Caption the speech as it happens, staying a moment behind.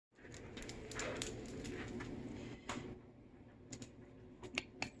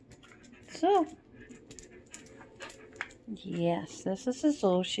Azul. Yes, this is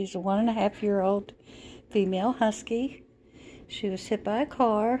Azul. She's a 1.5-year-old female husky. She was hit by a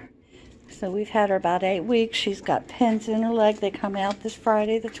car. So we've had her about 8 weeks. She's got pins in her leg. They come out this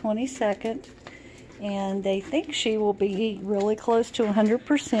Friday the 22nd. And they think she will be really close to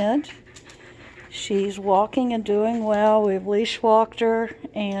 100%. She's walking and doing well. We've leash walked her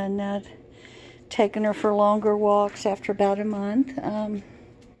and taken her for longer walks after about a month.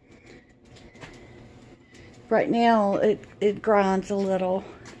 Right now it grinds a little,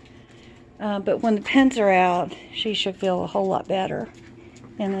 but when the pins are out, she should feel a whole lot better,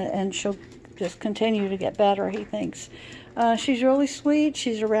 and she'll just continue to get better, he thinks. She's really sweet.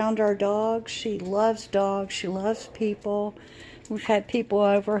 She's around our dogs. She loves dogs. She loves people. We've had people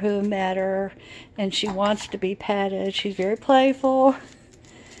over who have met her, and she wants to be petted. She's very playful.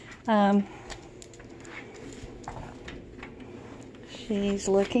 She's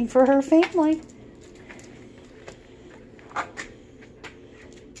looking for her family.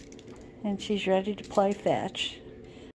 And she's ready to play fetch.